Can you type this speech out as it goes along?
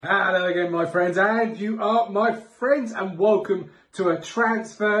Hello again, my friends, and you are my friends, and welcome to a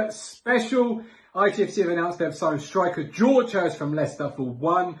transfer special. ITFC have announced they've signed striker George Hirst from Leicester for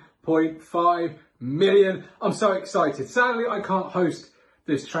 1.5 million. I'm so excited. Sadly, I can't host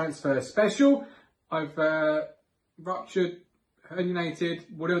this transfer special. I've ruptured,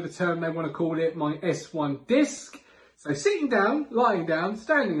 herniated, whatever the term they want to call it, my S1 disc. So sitting down, lying down,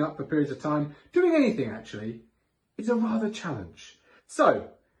 standing up for periods of time, doing anything actually, is a rather challenge. So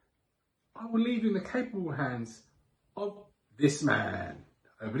I will leave you in the capable hands of this man.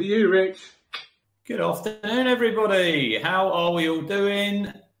 Over to you, Rich. Good afternoon, everybody. How are we all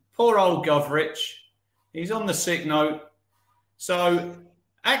doing? Poor old Govrich. He's on the sick note. So,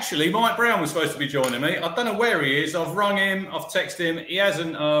 actually, Mike Brown was supposed to be joining me. I don't know where he is. I've rung him. I've texted him. He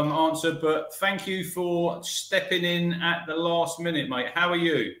hasn't answered, but thank you for stepping in at the last minute, mate. How are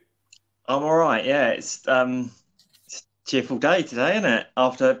you? I'm all right, yeah. It's cheerful day today, isn't it?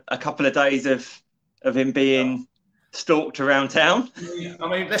 After a couple of days of him being stalked around town. I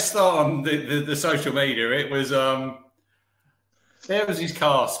mean, let's start on the social media. It was there was his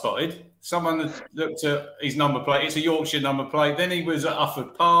car spotted. Someone looked at his number plate. It's a Yorkshire number plate. Then he was at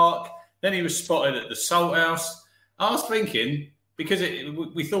Ufford Park. Then he was spotted at the Salt House. I was thinking, because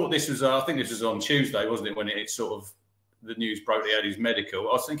we thought this was, I think this was on Tuesday, wasn't it, when it sort of, the news broke he had his medical.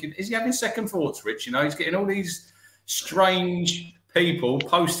 I was thinking, is he having second thoughts, Rich? You know, he's getting all these strange people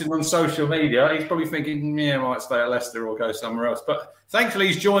posting on social media. He's probably thinking, yeah, I might stay at Leicester or go somewhere else. But thankfully,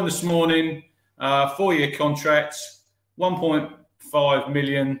 he's joined this morning. 4-year contract, 1.5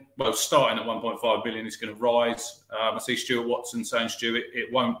 million. Well, starting at 1.5 million, it's going to rise. I see Stuart Watson saying, Stuart,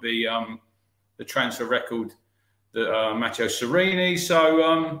 it won't be the transfer record that Matteo Serini.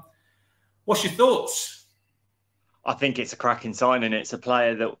 So, what's your thoughts? I think it's a cracking signing. It's a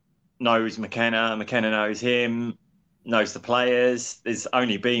player that knows McKenna. McKenna knows him, knows the players. There's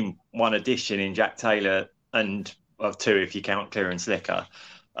only been one addition in Jack Taylor, and of two if you count Clear and Slicker.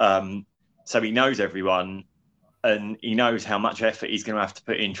 So he knows everyone, and he knows how much effort he's going to have to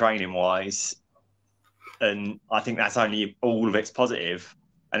put in training-wise. And I think that's only all of it's positive.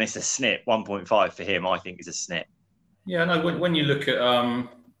 And it's a snip. 1.5 for him, I think, is a snip. Yeah, no, when you look at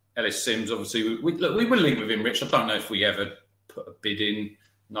Ellis Sims, obviously, we were linked with him, Rich. I don't know if we ever put a bid in.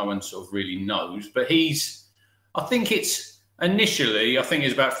 No one sort of really knows. But I think it's initially, I think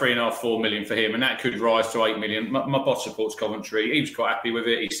it's about 3.5, 4 million for him, and that could rise to 8 million. My boss supports Coventry. He was quite happy with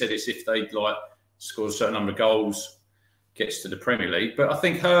it. He said it's if they score a certain number of goals, gets to the Premier League. But I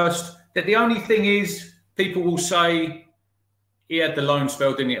think Hirst, that the only thing is, people will say he had the loan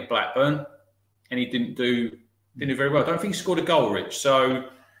spell, didn't he, at Blackburn, and he didn't do very well. I don't think he scored a goal, Rich. So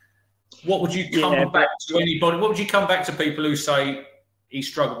what would you come back to anybody? What would you come back to people who say he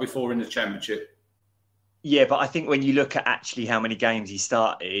struggled before in the Championship? Yeah, but I think when you look at actually how many games he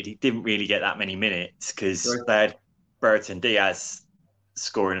started, he didn't really get that many minutes because they had Brereton Diaz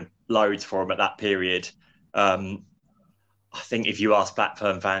scoring loads for him at that period. I think if you ask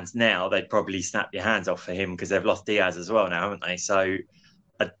Blackburn fans now, they'd probably snap your hands off for him because they've lost Diaz as well now, haven't they? So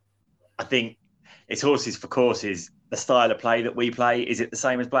I think it's horses for courses. The style of play that we play, is it the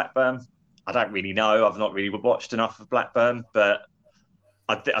same as Blackburn? I don't really know. I've not really watched enough of Blackburn, but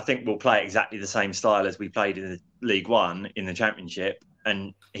I think we'll play exactly the same style as we played in the League One in the Championship,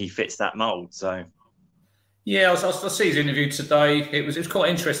 and he fits that mould. So, yeah, I see his interview today. It was quite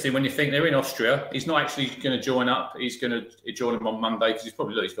interesting when you think they're in Austria. He's not actually going to join up. He's going to join them on Monday because he's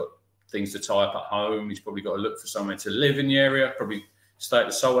got things to tie up at home. He's probably got to look for somewhere to live in the area. Probably stay at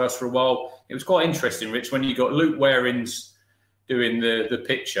the Salt House for a while. It was quite interesting, Rich, when you got Luke Warings doing the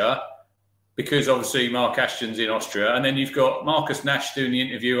picture, because obviously Mark Ashton's in Austria, and then you've got Marcus Nash doing the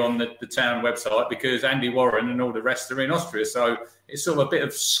interview on the town website because Andy Warren and all the rest are in Austria. So it's sort of a bit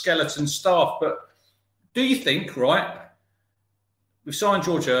of skeleton staff. But do you think, right, we've signed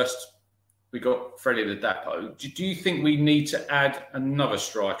George Hirst, we got Freddie Ladapo. Do you think we need to add another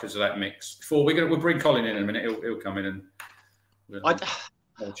striker to that mix? Before we'll bring Colin in a minute. He'll come in and we'll have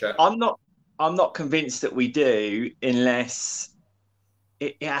a chat. I'm not convinced that we do unless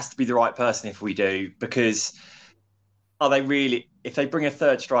it has to be the right person if we do, because are they really, if they bring a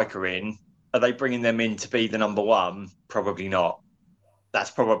third striker in, are they bringing them in to be the number one? Probably not. That's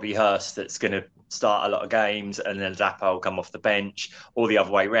probably Hirst that's going to start a lot of games and then Zappa will come off the bench, or the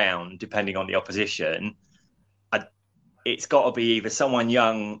other way round, depending on the opposition. It's got to be either someone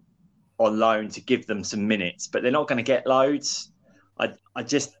young on loan to give them some minutes, but they're not going to get loads.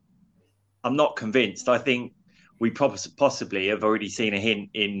 I'm not convinced. I think we possibly have already seen a hint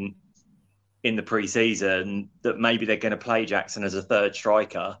in the pre-season that maybe they're going to play Jackson as a third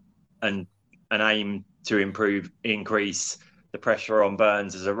striker and aim to increase the pressure on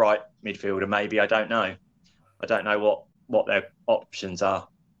Burns as a right midfielder. Maybe I don't know. I don't know what their options are.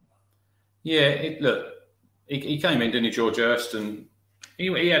 Yeah, look, he came in, didn't he, George Hirst, and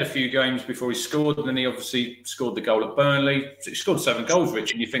he had a few games before he scored, and then he obviously scored the goal at Burnley. He scored 7 goals,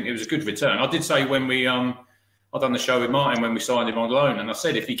 Rich, and you think it was a good return. I did say when I done the show with Martin when we signed him on loan, and I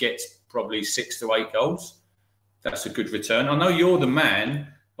said if he gets probably 6 to 8 goals, that's a good return. I know you're the man,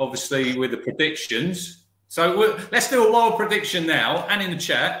 obviously, with the predictions. So let's do a wild prediction now, and in the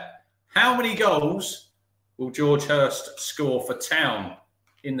chat, how many goals will George Hirst score for Town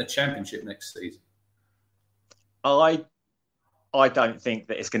in the Championship next season? I don't think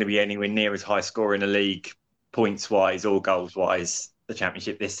that it's going to be anywhere near as high score in the league, points-wise or goals-wise, the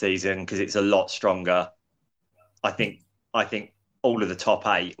Championship this season, because it's a lot stronger. I think all of the top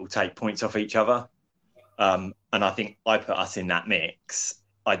 8 will take points off each other. And I think I put us in that mix.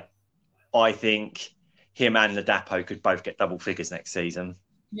 I think him and Ladapo could both get double figures next season.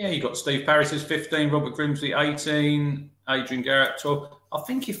 Yeah, you got Steve Parris's 15, Robert Grimsley 18, Adrian Garrett 12. I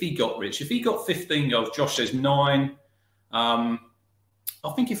think if he got 15 goals, Josh says 9. I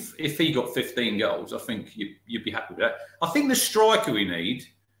think if he got 15 goals, I think you'd be happy with that. I think the striker we need,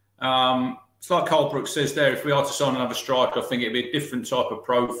 it's like Carl Brooks says there, if we are to sign another striker, I think it'd be a different type of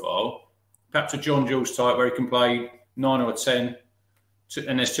profile. Perhaps a John Jules type where he can play 9 or 10,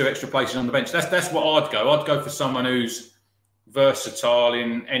 and there's 2 extra places on the bench. That's what I'd go. I'd go for someone who's versatile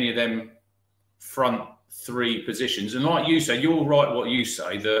in any of them front 3 positions. And like you say, you're right what you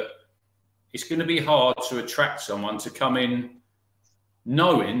say, that it's going to be hard to attract someone to come in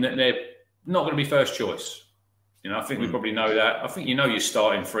knowing that they're not going to be first choice. I think we probably know that. I think you're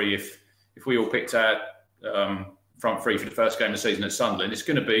starting 3 if we all picked our front 3 for the first game of the season at Sunderland. It's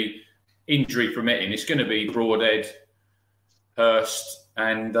going to be injury permitting. It's going to be Broadhead, Hirst,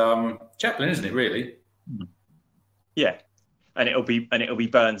 and Chaplin, isn't it? Really? Yeah, and it'll be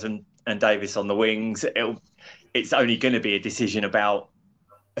Burns and Davis on the wings. It's only going to be a decision about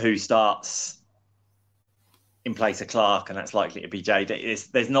who starts in place of Clark, and that's likely to be Jay.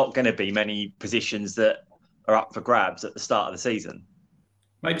 There's not going to be many positions that are up for grabs at the start of the season.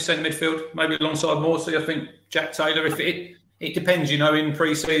 Maybe centre midfield, maybe alongside Morsey. I think Jack Taylor. If it depends, in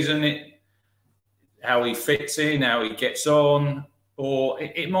pre-season, how he fits in, how he gets on, or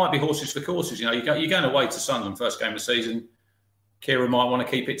it might be horses for courses. You're going away to Sunderland first game of the season. Kieran might want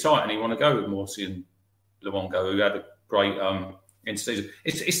to keep it tight, and he want to go with Morsey and Luongo, who had a great end season.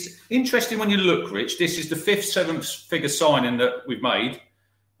 It's interesting when you look, Rich. This is the 5th, 7th figure signing that we've made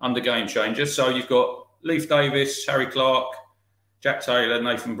under Game Changer. So you've got Leif Davis, Harry Clark, Jack Taylor,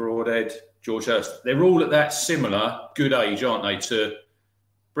 Nathan Broadhead, George Hirst. They're all at that similar good age, aren't they, to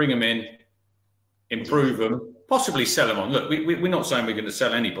bring them in, improve them, possibly sell them on. Look, we're not saying we're going to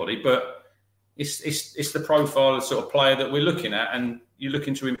sell anybody, but it's the profile of sort of player that we're looking at, and you're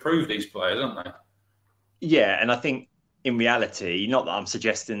looking to improve these players, aren't they? Yeah, and I think in reality, not that I'm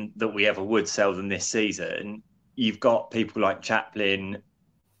suggesting that we ever would sell them this season, you've got people like Chaplin,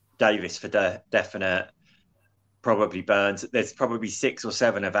 Davis for definite, probably Burns. There's probably 6 or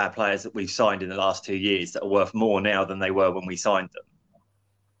 7 of our players that we've signed in the last 2 years that are worth more now than they were when we signed them.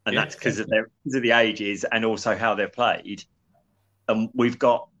 And that's because of the ages and also how they're played. And we've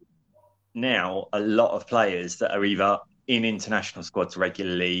got now a lot of players that are either in international squads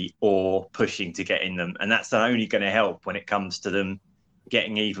regularly or pushing to get in them. And that's only going to help when it comes to them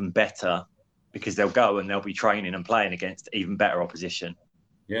getting even better, because they'll go and they'll be training and playing against even better opposition.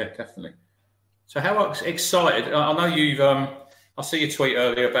 Yeah, definitely. So how excited, I know you've, I see your tweet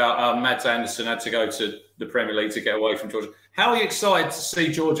earlier about Mads Anderson had to go to the Premier League to get away from George. How are you excited to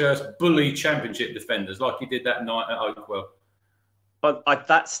see George Hirst bully Championship defenders like he did that night at Oakwell? But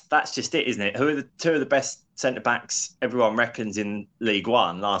that's just it, isn't it? Who are the 2 of the best centre-backs everyone reckons in League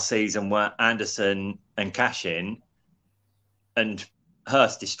One last season were Anderson and Cashin, and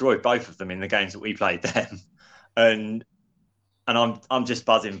Hirst destroyed both of them in the games that we played them. And I'm just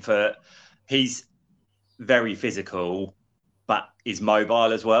buzzing for... He's very physical, but is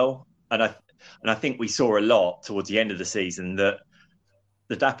mobile as well. And I think we saw a lot towards the end of the season that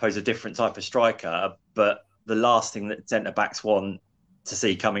the Dapo's a different type of striker, but the last thing that centre-backs want to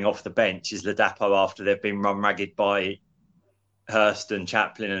see coming off the bench is Ladapo after they've been run ragged by Hirst and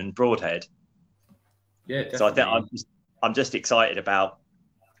Chaplin and Broadhead. Yeah, definitely. So I think I'm just excited about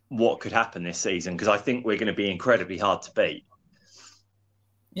what could happen this season, because I think we're going to be incredibly hard to beat.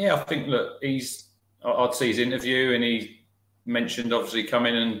 Yeah, I think, look, I'd see his interview, and he mentioned obviously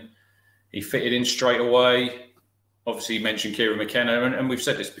coming and he fitted in straight away. Obviously, he mentioned Kieran McKenna, and we've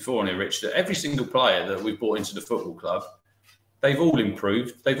said this before, Rich, that every single player that we've brought into the football club they've all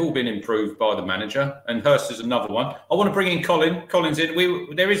improved. They've all been improved by the manager, and Hirst is another one. I want to bring in Colin. Colin's in.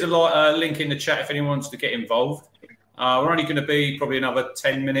 There is a link in the chat if anyone wants to get involved. We're only going to be probably another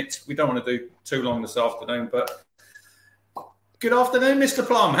 10 minutes. We don't want to do too long this afternoon, but good afternoon, Mr.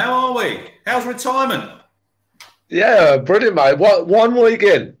 Plum. How are we? How's retirement? Yeah, brilliant, mate. One week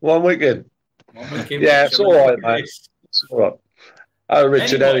in. Yeah, it's all right, mate. It's all right. Oh,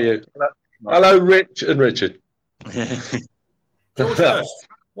 Richard, how are you? Hello, Rich and Richard. George Hirst,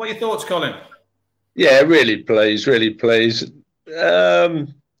 what are your thoughts, Colin? Yeah, really pleased.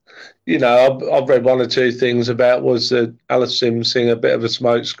 You know, I've read one or two things about was Alice Sims a bit of a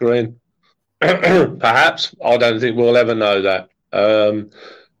smokescreen. Perhaps. I don't think we'll ever know that.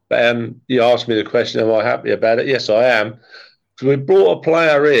 But you asked me the question, am I happy about it? Yes, I am. So we brought a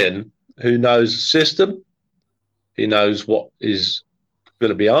player in who knows the system. He knows what is going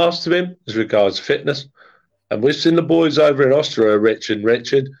to be asked of him as regards fitness. And we've seen the boys over in Austria, Rich and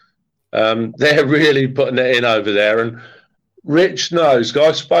Richard. They're really putting it in over there. And Rich knows.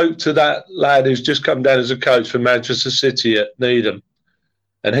 I spoke to that lad who's just come down as a coach for Manchester City at Needham.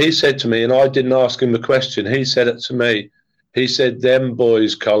 And he said to me, and I didn't ask him the question, he said it to me. He said, them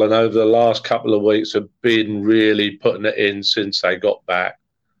boys, Colin, over the last couple of weeks have been really putting it in since they got back.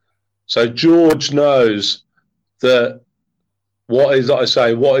 So George knows that what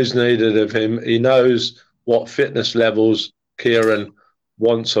is needed of him. He knows what fitness levels Kieran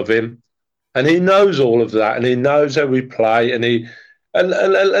wants of him. And he knows all of that, and he knows how we play. And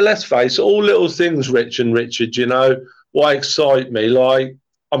let's face it, all little things, Rich and Richard, you know, what excite me. Like,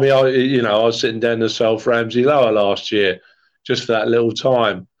 I mean, I was sitting down to South Ramsey Lower last year just for that little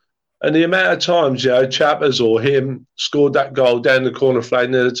time. And the amount of times, you know, Chappers or him scored that goal down the corner flag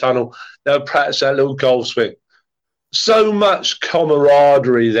near the tunnel, they'll practice that little goal swing. So much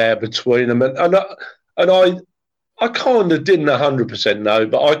camaraderie there between them. And I kind of didn't 100% know,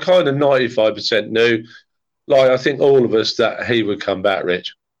 but I kind of 95% knew, like I think all of us, that he would come back,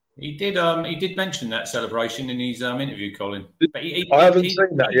 Rich. He did mention that celebration in his interview, Colin. But I haven't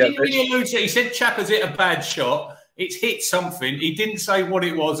seen that yet. He said Chappers hit a bad shot. It's hit something. He didn't say what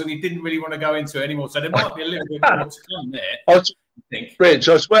it was, and he didn't really want to go into it anymore. So there might be a little bit more to come there. I think. Rich,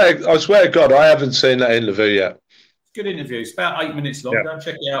 I swear to God, I haven't seen that interview yet. Good interview. It's about 8 minutes long. Yeah. Go and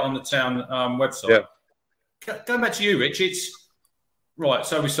check it out on the town website. Yeah. Going back to you, Rich. It's right.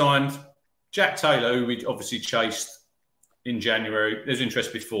 So we signed Jack Taylor, who we obviously chased in January. There's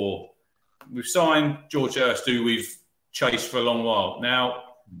interest before. We've signed George Hirst, who we've chased for a long while. Now,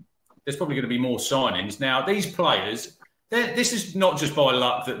 there's probably going to be more signings. Now, these players, this is not just by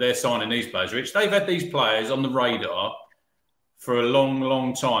luck that they're signing these players, Rich. They've had these players on the radar for a long,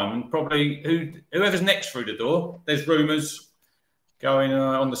 long time. And probably whoever's next through the door, there's rumours going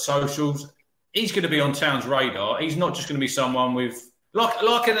on the socials. He's going to be on Town's radar. He's not just going to be someone with,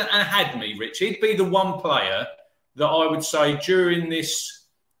 like an Hadme, Rich. He'd be the one player that I would say during this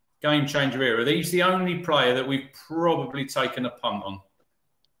game-changer era, he's the only player that we've probably taken a punt on.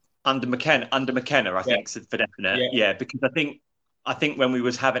 Under McKenna, I think, for definite. Yeah, because I think when we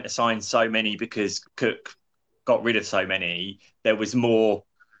was having to sign so many because Cook got rid of so many, there was more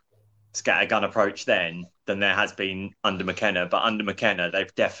scattergun approach then than there has been under McKenna. But under McKenna,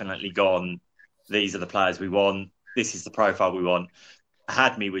 they've definitely gone, these are the players we want. This is the profile we want.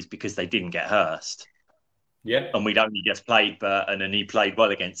 Hadme was because they didn't get Hirst. Yeah. And we'd only just played Burton and he played well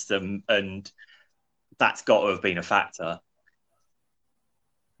against them. And that's got to have been a factor.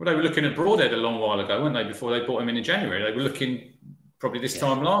 Well, they were looking at Broadhead a long while ago, weren't they, before they brought him in January? They were looking probably this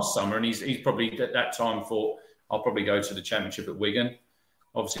time last summer, and he's probably at that time thought, I'll probably go to the Championship at Wigan.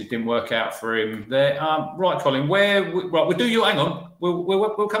 Obviously, it didn't work out for him there. Right, Colin, we'll do you, hang on.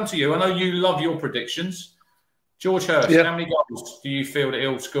 We'll come to you. I know you love your predictions. George Hirst, How many goals do you feel that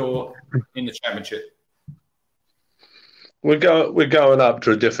he'll score in the Championship? We're going up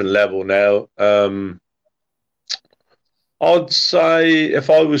to a different level now. I'd say if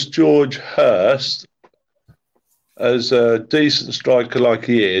I was George Hirst, as a decent striker like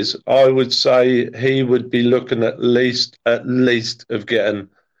he is, I would say he would be looking at least of getting,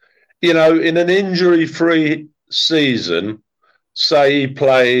 you know, in an injury-free season, say he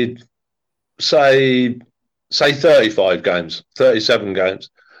played, say 35 games, 37 games,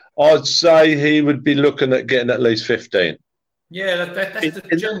 I'd say he would be looking at getting at least 15. Yeah, that's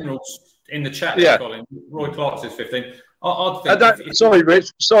the generals in the chat, Colin. Roy Clark says 15. Sorry,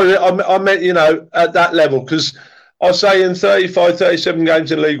 Rich. Sorry, I meant, you know, at that level, because I'd say in 35, 37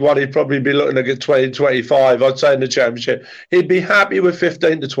 games in League One, he'd probably be looking to get 20, 25. I'd say in the Championship, he'd be happy with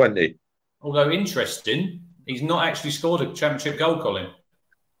 15 to 20. Although interesting, he's not actually scored a Championship goal, Colin.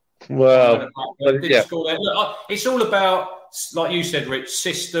 Well, Look, it's all about like you said, Rich,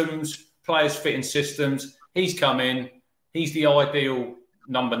 systems, players fitting systems. He's come in. He's the ideal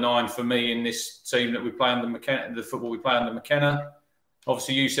number 9 for me in this team that we play under McKenna, the football we play under McKenna.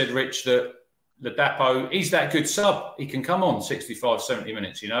 Obviously, you said, Rich, that Ladapo, he's that good sub. He can come on 65, 70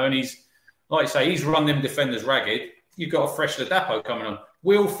 minutes, and he's, like I say, he's run them defenders ragged. You've got a fresh Ladapo coming on.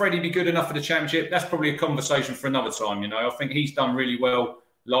 Will Freddie be good enough for the Championship? That's probably a conversation for another time, I think he's done really well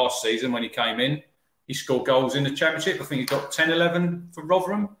last season when he came in. He scored goals in the Championship. I think he got 10, 11 for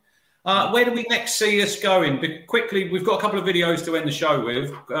Rotherham. Where do we next see us going? But quickly, we've got a couple of videos to end the show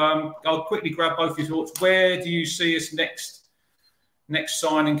with. I'll quickly grab both your thoughts. Where do you see us next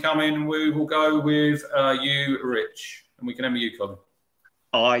signing coming? We will go with you, Rich, and we can end with you, Colin.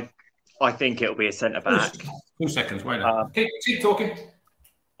 I think it'll be a centre-back. 2 seconds, wait a minute. Keep talking.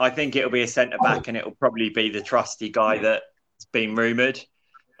 I think it'll be a centre-back, and it'll probably be the trusty guy that's been rumoured,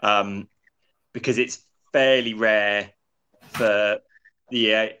 because it's fairly rare for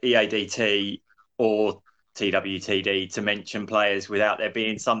the EADT or TWTD to mention players without there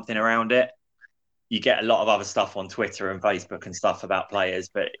being something around it. You get a lot of other stuff on Twitter and Facebook and stuff about players,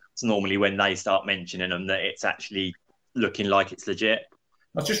 but it's normally when they start mentioning them that it's actually looking like it's legit.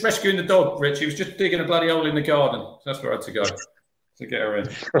 I was just rescuing the dog, Rich. He was just digging a bloody hole in the garden. So that's where I had to go to get her in.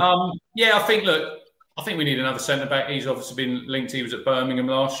 I think we need another centre-back. He's obviously been linked. He was at Birmingham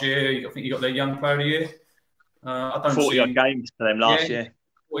last year. I think he got their Young Player of the Year. I don't 40-odd games for them last year.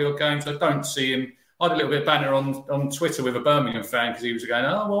 40-odd games. I don't see him. I had a little bit of banter on Twitter with a Birmingham fan because he was going,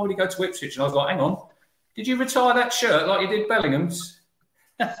 why would he go to Ipswich? And I was like, hang on, did you retire that shirt like you did Bellingham's?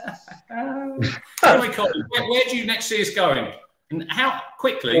 Anyway, Colin, where do you next see us going? And how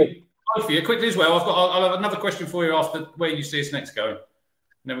quickly, both of you, quickly as well, I'll have another question for you after where you see us next going. And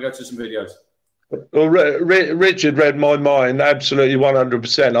then we go to some videos. Well, Richard read my mind absolutely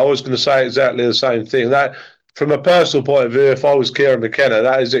 100%. I was going to say exactly the same thing. That, from a personal point of view, if I was Kieran McKenna,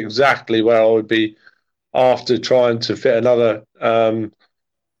 that is exactly where I would be after trying to fit another,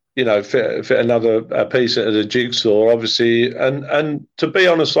 fit another piece into the jigsaw, obviously. And to be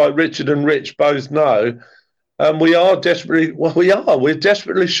honest, like Richard and Rich both know, we're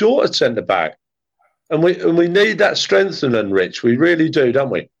desperately short at centre back, and we need that strengthening, Rich. We really do, don't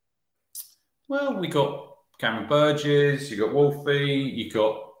we? Well, we got Cameron Burgess, you got Wolfie, you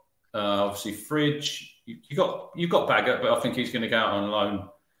got obviously Fridge, you got Baggett, but I think he's going to go out on loan.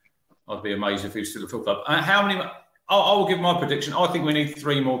 I'd be amazed if he's still at full club. How many? I will give my prediction. I think we need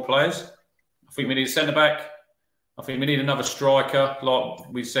 3 more players. I think we need a centre back. I think we need another striker,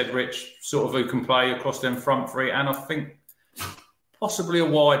 like we said, Rich, sort of who can play across them front 3, and I think possibly a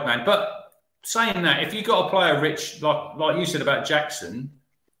wide man. But saying that, if you got a player, Rich, like you said about Jackson,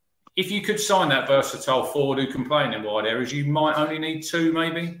 if you could sign that versatile forward who can play in them wide areas, you might only need 2,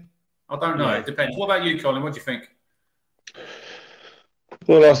 maybe. I don't know. It depends. What about you, Colin? What do you think?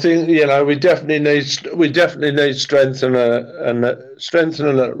 Well, I think we definitely need strengthening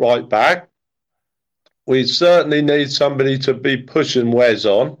at right back. We certainly need somebody to be pushing Wes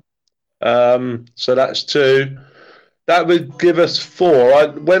on. So that's 2. That would give us 4.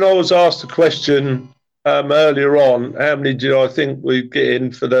 When I was asked the question earlier on, how many do I think we get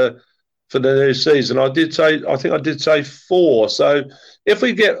in for the new season? I did say 4. So if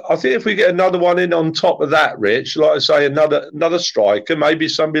we get another one in on top of that, Rich, like I say, another striker, maybe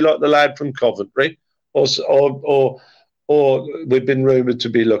somebody like the lad from Coventry, or we've been rumoured to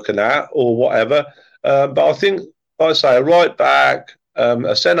be looking at, or whatever. But I think, like I say, a right back,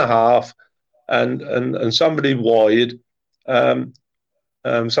 a centre half, and somebody wide.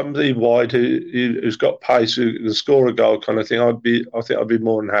 Somebody wide who's got pace, who can score a goal, kind of thing. I think I'd be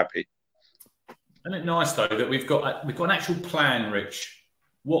more than happy. Isn't it nice though that we've got an actual plan, Rich?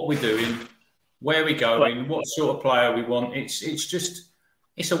 What we're doing, where we're going, what sort of player we want.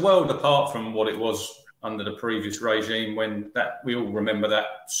 It's a world apart from what it was under the previous regime. When we all remember that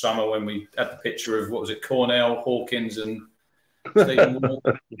summer when we had the picture of Cornell, Hawkins, and Stephen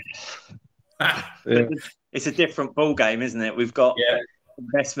Ward. Yeah. It's a different ball game, isn't it? We've got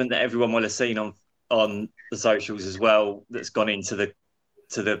investment that everyone will have seen on the socials as well. That's gone into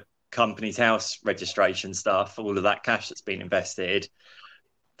the company's house registration stuff. All of that cash that's been invested.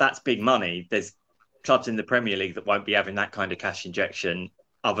 That's big money. There's clubs in the Premier League that won't be having that kind of cash injection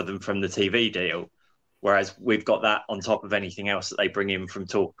other than from the TV deal. Whereas we've got that on top of anything else that they bring in from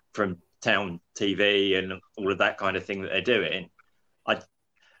town TV and all of that kind of thing that they're doing. And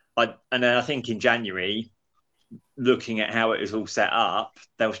then I think in January, looking at how it was all set up,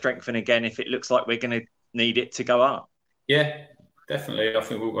 they'll strengthen again if it looks like we're going to need it to go up. Yeah, definitely. I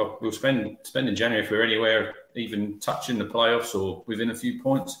think we'll spend in January if we're anywhere even touching the playoffs or within a few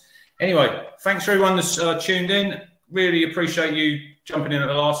points. Anyway, thanks for everyone that's tuned in. really appreciate you jumping in at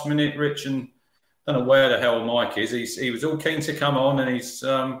the last minute, Rich, and I don't know where the hell Mike is. He was all keen to come on, and he's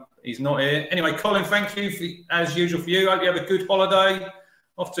not here. Anyway, Colin, thank you as usual for you. Hope you have a good holiday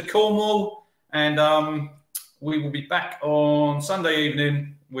off to Cornwall, and we will be back on Sunday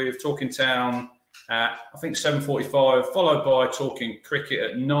evening with Talking Town at I think 7:45, followed by Talking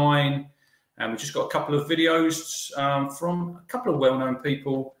Cricket at 9. And we've just got a couple of videos from a couple of well-known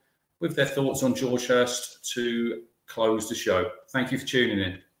people with their thoughts on George Hirst to close the show. Thank you for tuning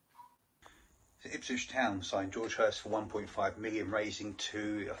in. Ipswich Town signed George Hirst for 1.5 million, raising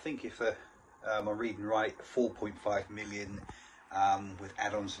to, I think if I'm reading right, 4.5 million with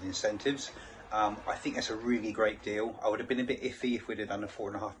add-ons and incentives. I think that's a really great deal. I would have been a bit iffy if we'd have done a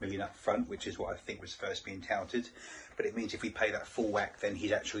 4.5 million up front, which is what I think was first being touted. But it means if we pay that full whack, then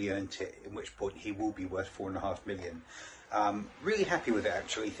he's actually earned it, in which point he will be worth 4.5 million. Really happy with it,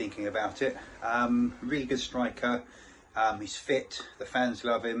 actually, thinking about it. Really good striker. He's fit, the fans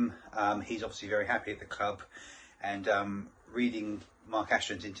love him, he's obviously very happy at the club, and reading Mark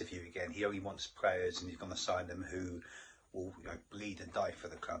Ashton's interview again, he only wants players and he's going to sign them who will bleed and die for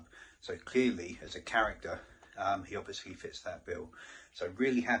the club. So clearly, as a character, he obviously fits that bill. So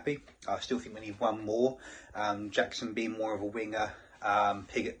really happy. I still think we need one more. Jackson being more of a winger,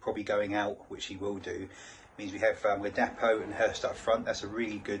 Piggott probably going out, which he will do, means we have Ladapo and Hirst up front. That's a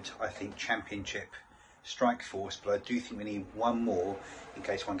really good, I think, championship strike force, but I do think we need one more in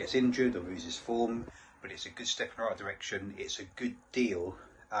case one gets injured or loses form. But it's a good step in the right direction. It's a good deal,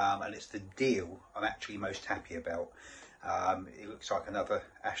 and it's the deal I'm actually most happy about. It looks like another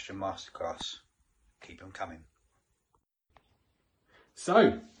Ashton masterclass. Keep them coming.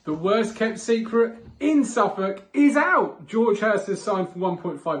 So, the worst kept secret in Suffolk is out. George Hirst has signed for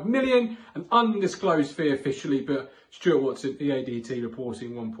 1.5 million, an undisclosed fee officially, but Stuart Watson, EADT,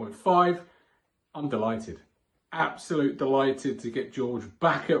 reporting 1.5. I'm delighted, absolute delighted to get George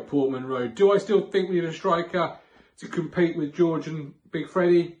back at Portman Road. Do I still think we need a striker to compete with George and Big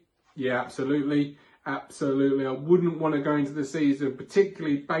Freddie? Yeah, absolutely, absolutely. I wouldn't want to go into the season,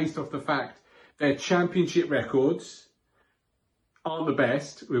 particularly based off the fact their championship records aren't the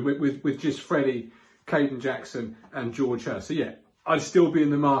best with just Freddie, Caden Jackson and George Hirst. So yeah, I'd still be in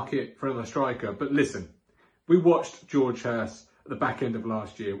the market for another striker. But listen, we watched George Hirst at the back end of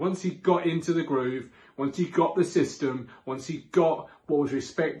last year. Once he got into the groove, once he got the system, once he got what was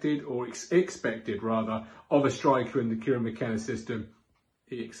respected or expected rather of a striker in the Kieran McKenna system,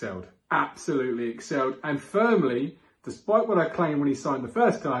 he excelled, absolutely excelled, and firmly, despite what I claimed when he signed the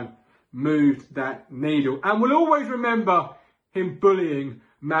first time, moved that needle. And we'll always remember him bullying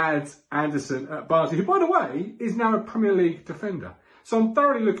Mads Anderson at Barnsley, who, by the way, is now a Premier League defender. So I'm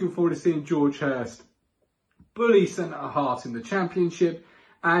thoroughly looking forward to seeing George Hirst bully centre-half in the Championship,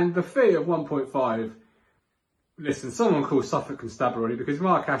 and the fee of 1.5. Listen, someone called Suffolk Constabulary, because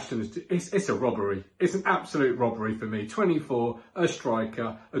Mark Ashton it's a robbery. It's an absolute robbery for me. 24, a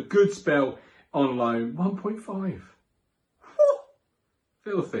striker, a good spell on loan, 1.5.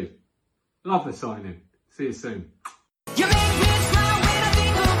 Filthy. Love the signing. See you soon.